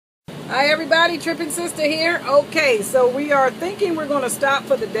Hi everybody, Tripping Sister here. Okay, so we are thinking we're going to stop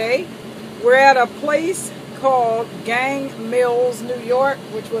for the day. We're at a place called Gang Mills, New York,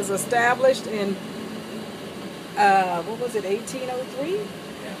 which was established in, what was it, 1803? Yeah.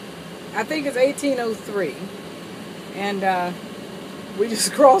 I think it's 1803. And we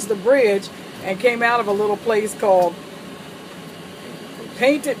just crossed the bridge and came out of a little place called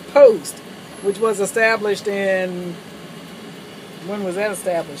Painted Post, which was established in, when was that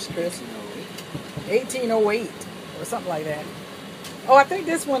established, Chris? 1808 or something like that. Oh, I think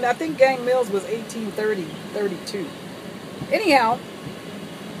this one, I think Gang Mills was 1830, 32. Anyhow,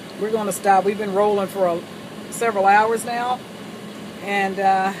 we're going to stop. We've been rolling for several hours now. And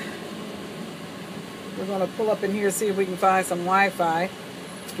we're going to pull up in here, see if we can find some Wi-Fi,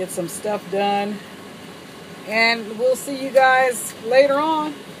 get some stuff done. And we'll see you guys later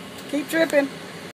on. Keep tripping.